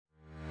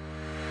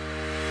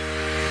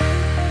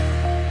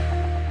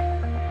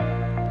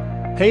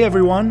Hey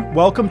everyone,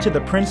 welcome to the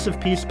Prince of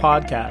Peace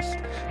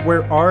podcast,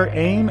 where our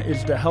aim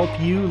is to help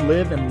you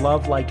live and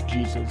love like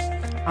Jesus.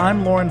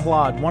 I'm Lauren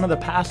Hlad, one of the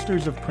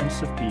pastors of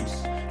Prince of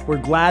Peace. We're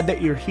glad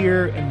that you're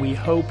here and we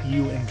hope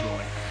you enjoy.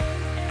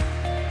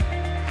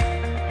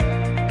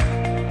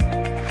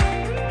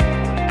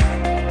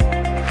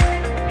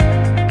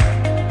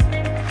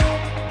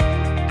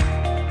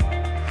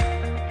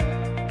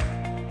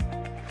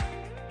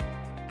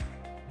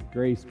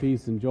 Grace,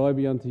 peace, and joy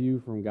be unto you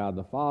from God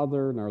the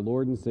Father and our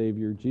Lord and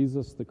Savior,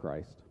 Jesus the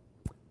Christ.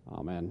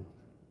 Amen.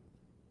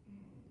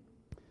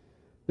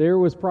 There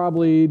was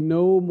probably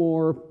no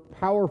more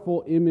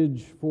powerful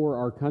image for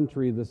our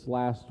country this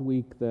last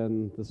week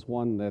than this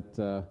one that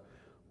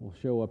will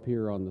show up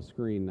here on the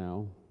screen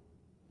now.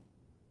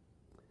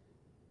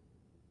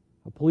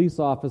 A police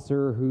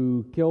officer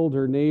who killed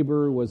her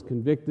neighbor was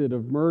convicted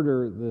of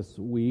murder this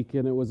week,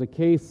 and it was a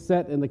case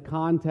set in the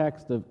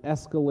context of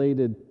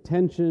escalated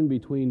tension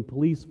between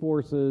police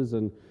forces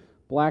and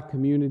black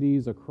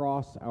communities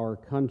across our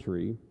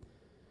country.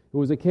 It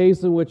was a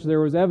case in which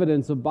there was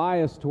evidence of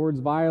bias towards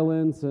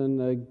violence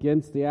and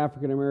against the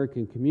African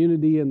American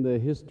community in the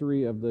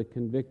history of the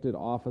convicted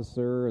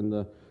officer, and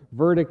the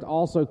verdict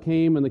also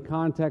came in the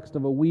context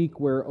of a week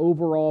where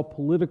overall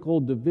political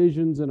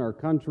divisions in our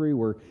country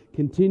were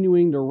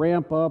continuing to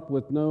ramp up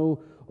with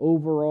no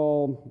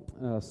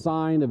overall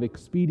sign of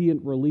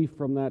expedient relief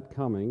from that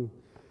coming.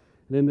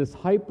 And in this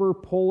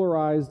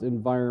hyper-polarized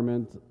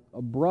environment,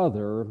 a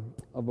brother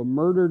of a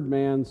murdered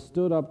man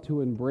stood up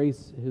to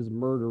embrace his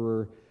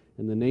murderer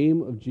in the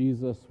name of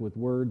Jesus with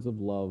words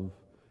of love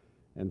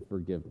and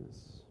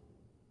forgiveness.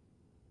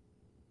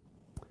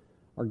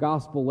 Our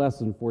gospel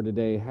lesson for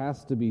today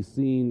has to be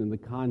seen in the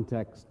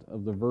context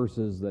of the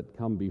verses that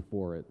come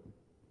before it.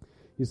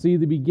 You see,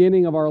 the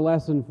beginning of our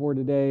lesson for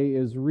today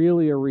is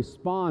really a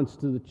response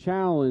to the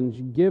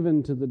challenge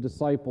given to the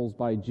disciples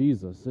by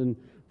Jesus. In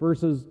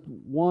verses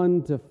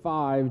 1 to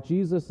 5,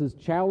 Jesus is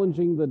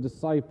challenging the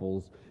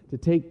disciples to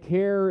take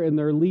care in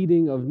their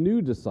leading of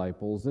new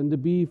disciples and to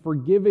be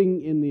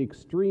forgiving in the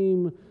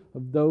extreme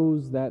of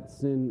those that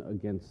sin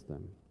against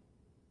them.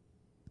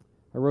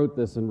 I wrote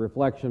this in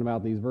reflection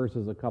about these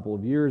verses a couple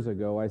of years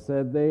ago. I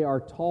said they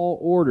are tall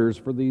orders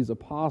for these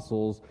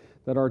apostles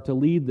that are to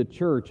lead the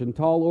church, and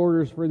tall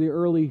orders for the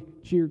early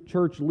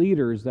church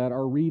leaders that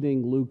are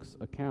reading Luke's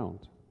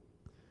account.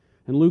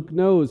 And Luke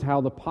knows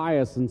how the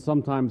pious and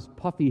sometimes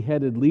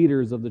puffy-headed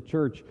leaders of the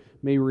church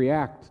may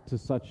react to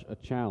such a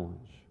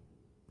challenge.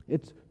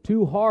 It's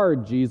too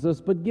hard,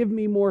 Jesus, but give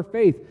me more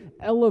faith.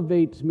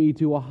 Elevate me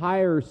to a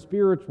higher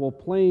spiritual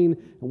plane.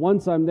 And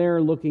once I'm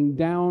there looking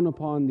down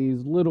upon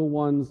these little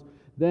ones,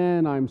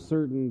 then I'm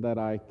certain that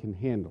I can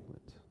handle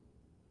it.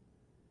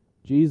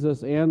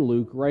 Jesus and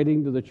Luke,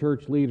 writing to the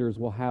church leaders,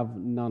 will have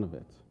none of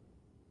it.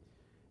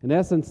 In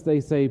essence,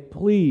 they say,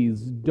 please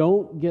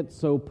don't get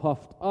so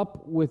puffed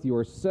up with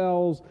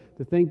yourselves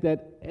to think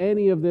that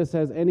any of this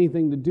has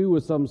anything to do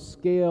with some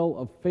scale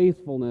of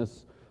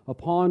faithfulness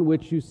upon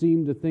which you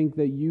seem to think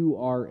that you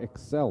are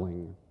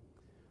excelling.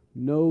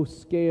 No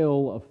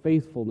scale of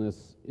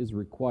faithfulness is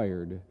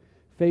required.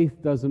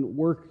 Faith doesn't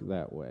work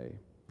that way.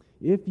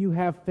 If you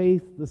have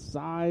faith the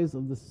size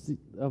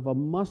of a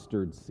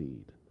mustard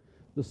seed,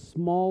 the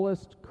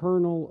smallest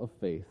kernel of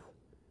faith,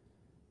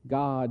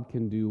 God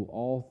can do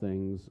all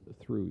things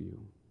through you.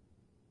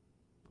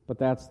 But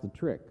that's the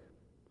trick,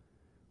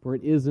 for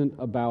it isn't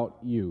about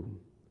you.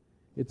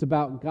 It's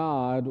about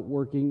God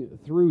working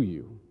through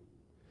you.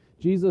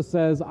 Jesus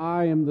says,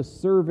 I am the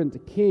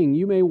servant king.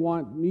 You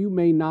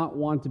may not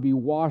want to be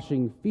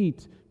washing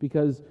feet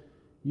because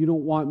you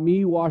don't want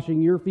me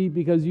washing your feet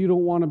because you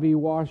don't want to be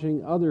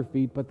washing other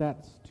feet, but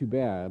that's too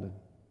bad.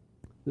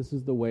 This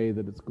is the way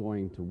that it's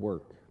going to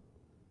work.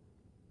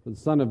 For the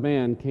Son of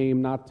Man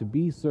came not to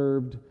be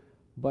served,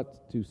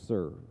 but to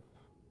serve.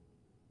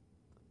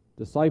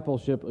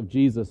 Discipleship of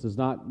Jesus is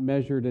not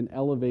measured in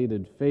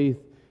elevated faith.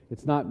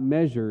 It's not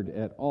measured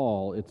at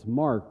all. It's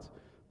marked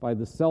by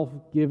the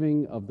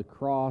self-giving of the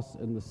cross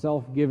and the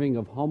self-giving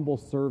of humble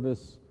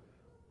service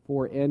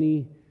for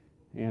any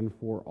and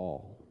for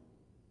all.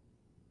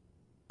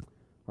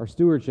 Our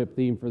stewardship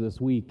theme for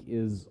this week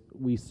is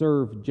we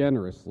serve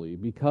generously.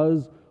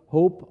 Because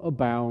hope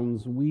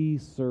abounds, we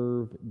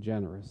serve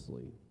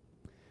generously.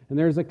 And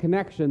there's a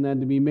connection then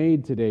to be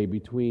made today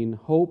between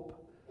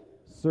hope,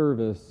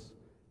 service,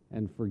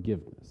 and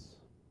forgiveness.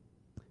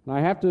 And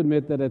I have to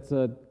admit that it's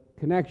a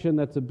connection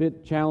that's a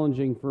bit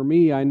challenging for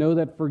me. I know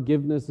that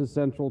forgiveness is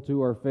central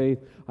to our faith.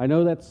 I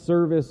know that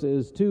service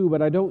is too,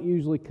 but I don't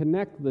usually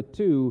connect the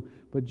two,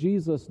 but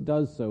Jesus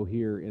does so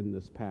here in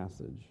this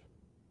passage.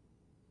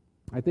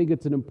 I think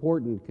it's an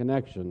important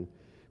connection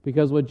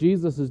because what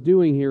Jesus is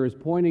doing here is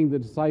pointing the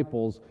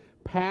disciples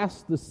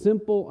past the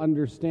simple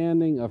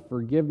understanding of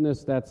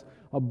forgiveness that's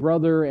a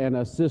brother and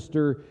a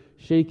sister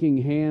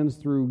shaking hands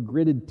through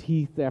gritted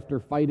teeth after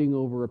fighting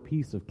over a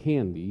piece of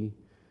candy.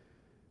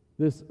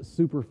 This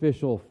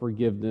superficial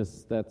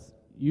forgiveness that's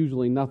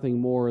usually nothing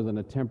more than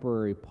a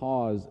temporary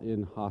pause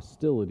in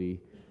hostility,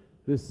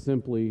 this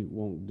simply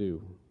won't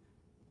do.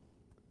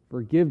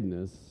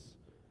 Forgiveness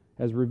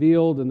as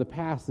revealed in the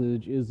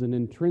passage, is an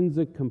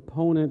intrinsic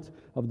component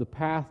of the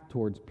path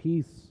towards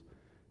peace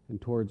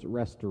and towards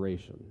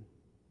restoration.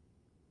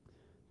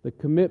 The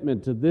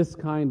commitment to this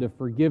kind of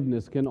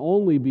forgiveness can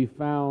only be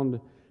found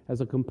as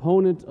a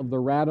component of the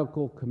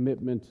radical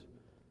commitment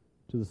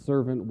to the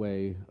servant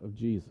way of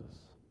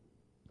Jesus,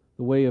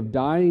 the way of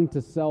dying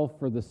to self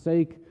for the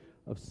sake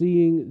of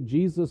seeing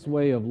Jesus'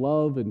 way of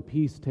love and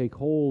peace take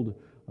hold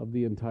of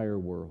the entire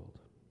world.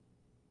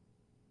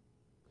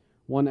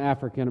 One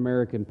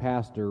African-American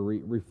pastor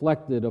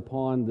reflected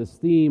upon this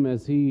theme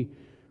as he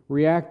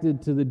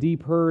reacted to the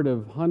deep hurt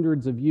of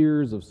hundreds of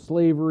years of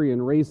slavery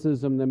and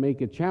racism that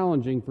make it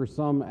challenging for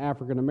some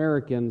African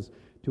Americans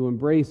to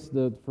embrace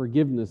the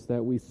forgiveness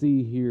that we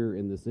see here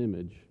in this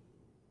image.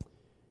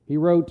 He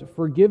wrote,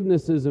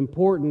 "Forgiveness is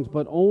important,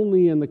 but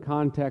only in the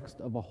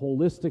context of a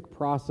holistic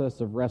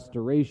process of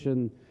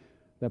restoration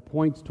that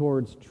points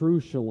towards true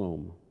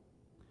shalom,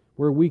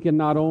 where we care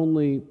not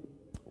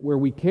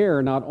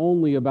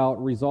only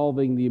about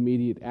resolving the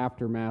immediate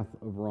aftermath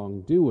of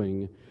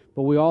wrongdoing,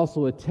 but we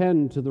also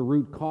attend to the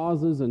root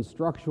causes and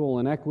structural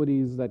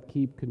inequities that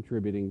keep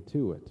contributing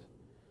to it.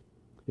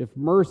 If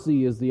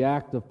mercy is the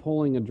act of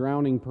pulling a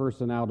drowning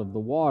person out of the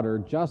water,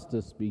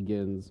 justice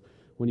begins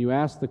when you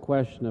ask the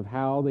question of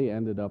how they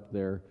ended up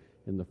there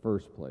in the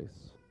first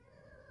place."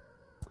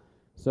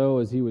 So,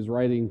 as he was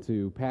writing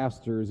to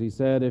pastors, he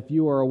said, "If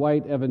you are a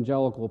white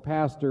evangelical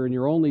pastor and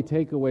your only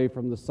takeaway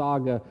from the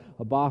saga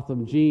of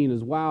Botham Jean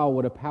is, wow,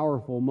 what a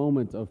powerful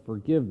moment of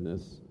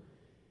forgiveness,"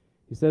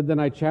 he said, "then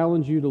I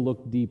challenge you to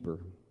look deeper.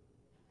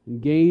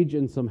 Engage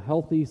in some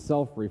healthy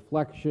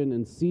self-reflection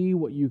and see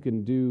what you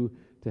can do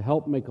to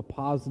help make a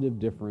positive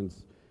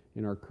difference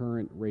in our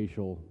current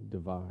racial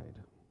divide."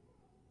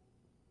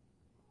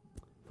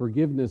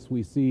 Forgiveness,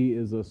 we see,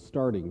 is a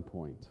starting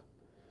point,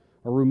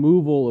 a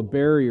removal of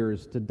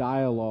barriers to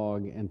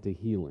dialogue and to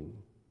healing.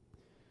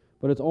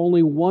 But it's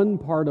only one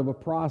part of a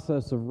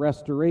process of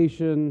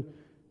restoration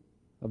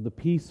of the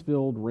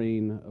peace-filled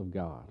reign of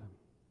God.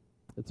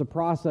 It's a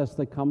process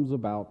that comes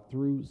about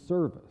through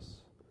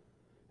service.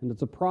 And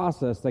it's a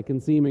process that can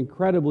seem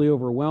incredibly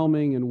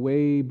overwhelming and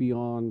way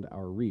beyond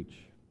our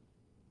reach.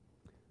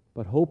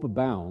 But hope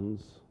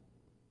abounds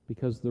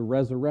because the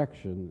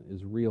resurrection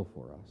is real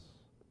for us.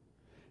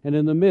 And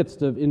in the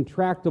midst of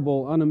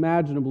intractable,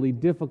 unimaginably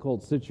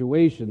difficult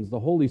situations, the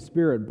Holy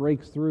Spirit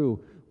breaks through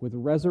with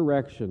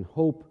resurrection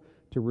hope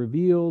to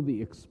reveal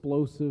the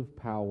explosive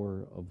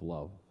power of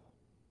love.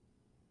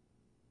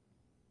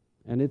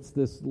 And it's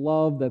this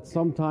love that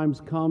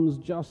sometimes comes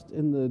just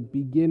in the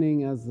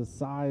beginning as the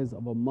size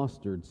of a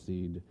mustard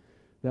seed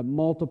that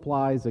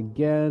multiplies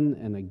again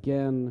and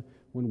again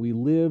when we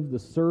live the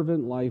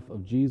servant life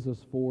of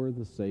Jesus for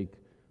the sake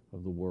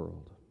of the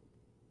world.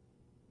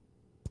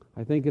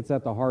 I think it's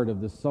at the heart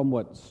of this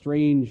somewhat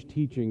strange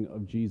teaching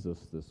of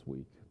Jesus this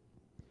week.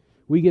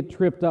 We get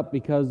tripped up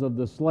because of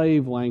the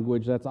slave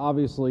language that's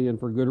obviously, and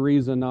for good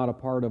reason, not a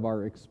part of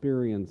our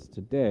experience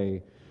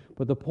today.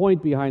 But the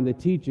point behind the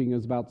teaching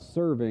is about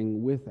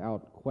serving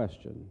without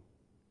question.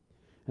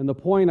 And the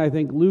point I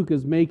think Luke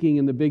is making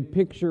in the big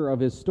picture of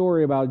his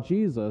story about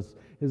Jesus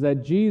is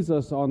that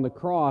Jesus on the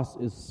cross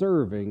is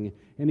serving,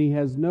 and he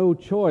has no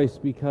choice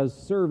because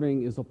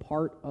serving is a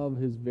part of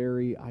his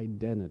very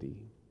identity.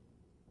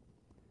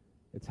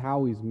 It's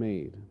how he's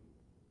made.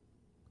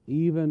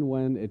 Even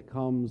when it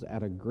comes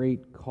at a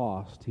great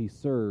cost, he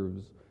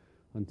serves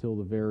until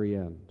the very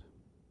end.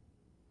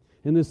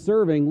 And this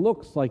serving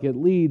looks like it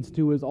leads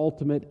to his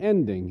ultimate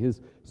ending.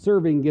 His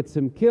serving gets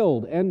him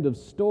killed, end of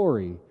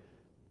story.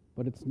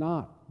 But it's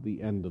not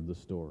the end of the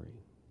story.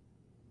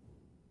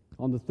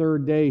 On the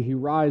third day, he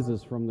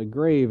rises from the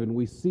grave, and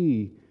we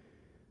see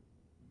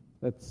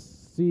that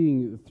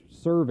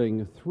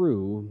serving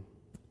through,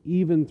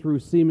 even through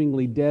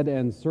seemingly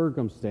dead-end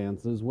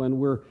circumstances, when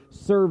we're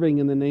serving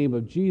in the name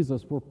of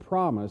Jesus, we're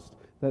promised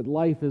that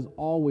life is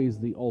always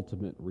the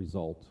ultimate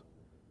result,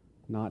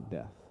 not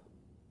death.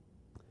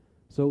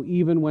 So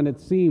even when it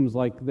seems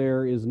like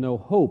there is no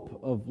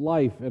hope of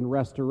life and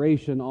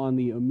restoration on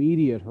the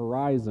immediate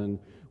horizon,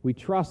 we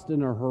trust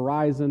in a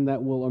horizon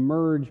that will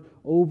emerge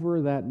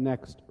over that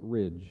next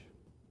ridge.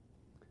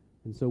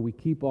 And so we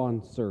keep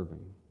on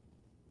serving.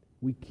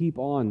 We keep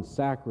on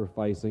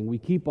sacrificing. We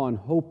keep on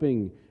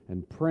hoping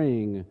and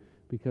praying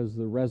because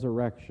the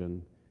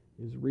resurrection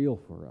is real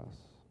for us.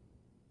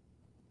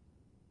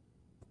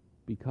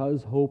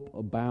 Because hope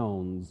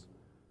abounds,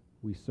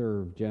 we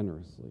serve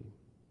generously.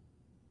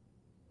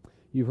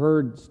 You've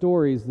heard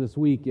stories this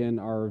week in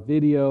our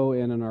video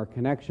and in our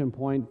connection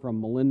point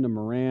from Melinda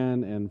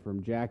Moran and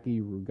from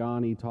Jackie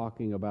Rugani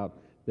talking about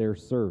their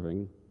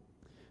serving.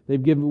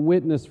 They've given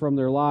witness from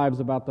their lives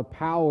about the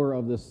power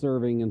of this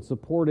serving and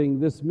supporting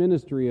this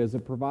ministry as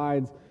it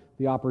provides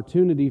the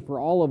opportunity for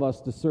all of us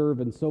to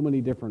serve in so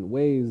many different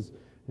ways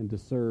and to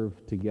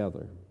serve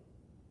together.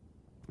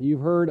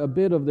 You've heard a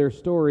bit of their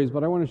stories,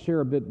 but I want to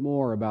share a bit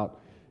more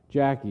about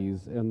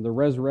Jackie's and the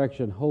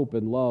resurrection, hope,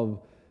 and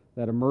love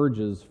that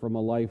emerges from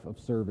a life of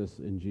service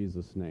in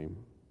Jesus' name.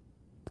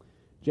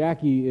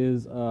 Jackie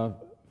is a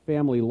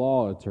family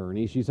law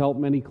attorney. She's helped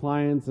many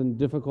clients in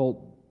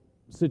difficult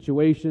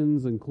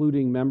situations,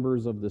 including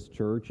members of this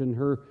church, and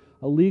her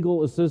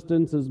legal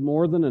assistance is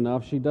more than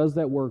enough. She does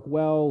that work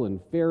well and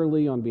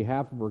fairly on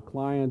behalf of her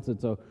clients.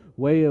 It's a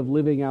way of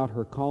living out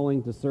her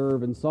calling to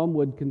serve, and some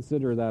would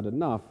consider that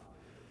enough.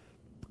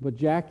 But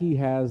Jackie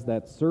has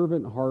that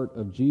servant heart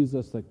of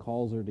Jesus that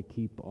calls her to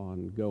keep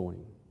on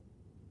going.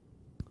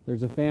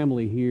 There's a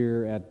family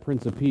here at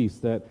Prince of Peace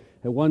that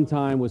at one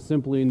time was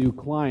simply a new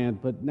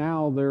client, but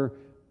now they're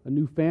a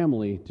new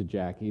family to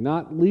Jackie.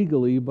 Not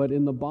legally, but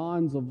in the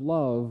bonds of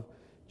love,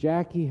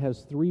 Jackie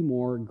has 3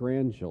 more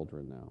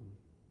grandchildren now.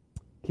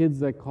 Kids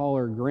that call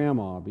her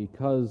Grandma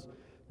because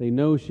they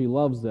know she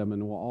loves them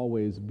and will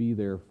always be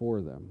there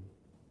for them.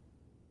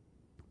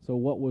 So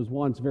what was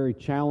once very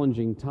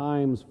challenging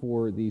times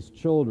for these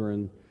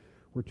children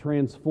were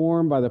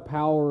transformed by the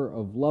power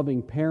of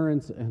loving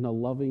parents and a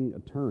loving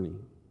attorney.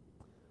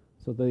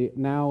 So they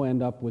now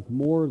end up with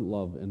more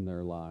love in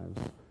their lives,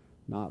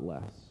 not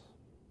less.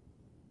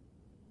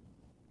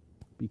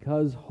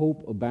 Because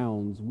hope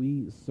abounds,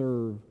 we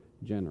serve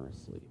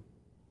generously.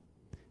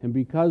 And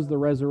because the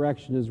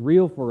resurrection is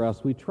real for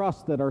us, we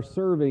trust that our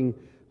serving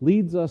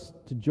leads us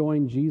to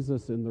join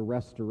Jesus in the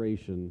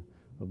restoration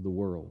of the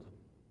world.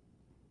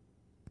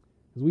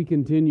 As we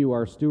continue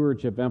our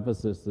stewardship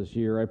emphasis this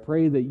year, I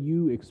pray that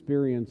you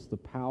experience the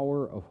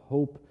power of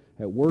hope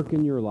at work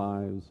in your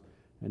lives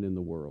and in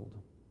the world.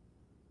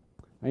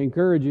 I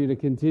encourage you to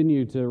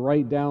continue to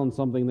write down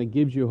something that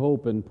gives you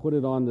hope and put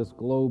it on this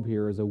globe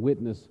here as a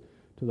witness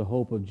to the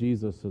hope of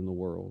Jesus in the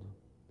world.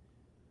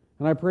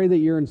 And I pray that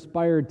you're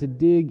inspired to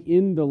dig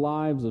into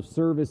lives of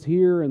service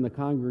here in the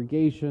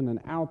congregation and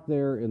out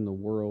there in the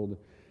world.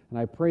 And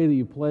I pray that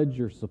you pledge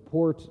your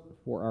support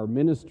for our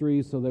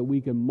ministry so that we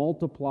can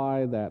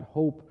multiply that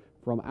hope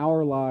from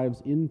our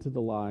lives into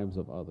the lives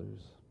of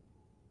others.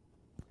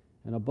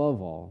 And above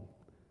all,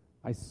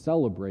 I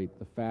celebrate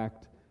the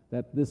fact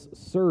that this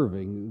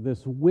serving,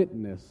 this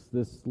witness,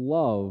 this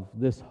love,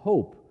 this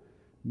hope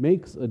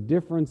makes a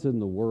difference in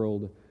the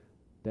world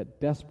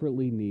that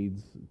desperately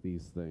needs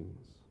these things.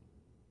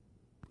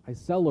 I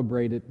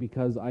celebrate it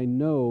because I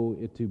know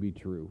it to be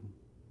true.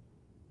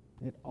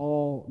 It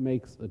all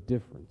makes a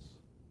difference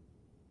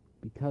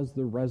because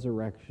the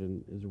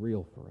resurrection is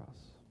real for us.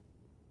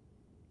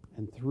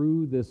 And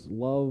through this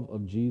love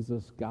of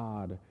Jesus,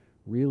 God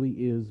really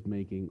is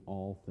making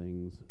all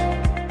things.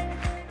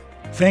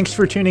 Thanks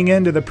for tuning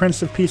in to the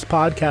Prince of Peace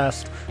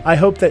podcast. I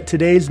hope that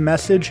today's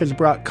message has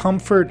brought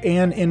comfort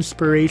and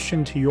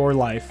inspiration to your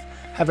life.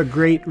 Have a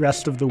great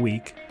rest of the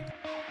week.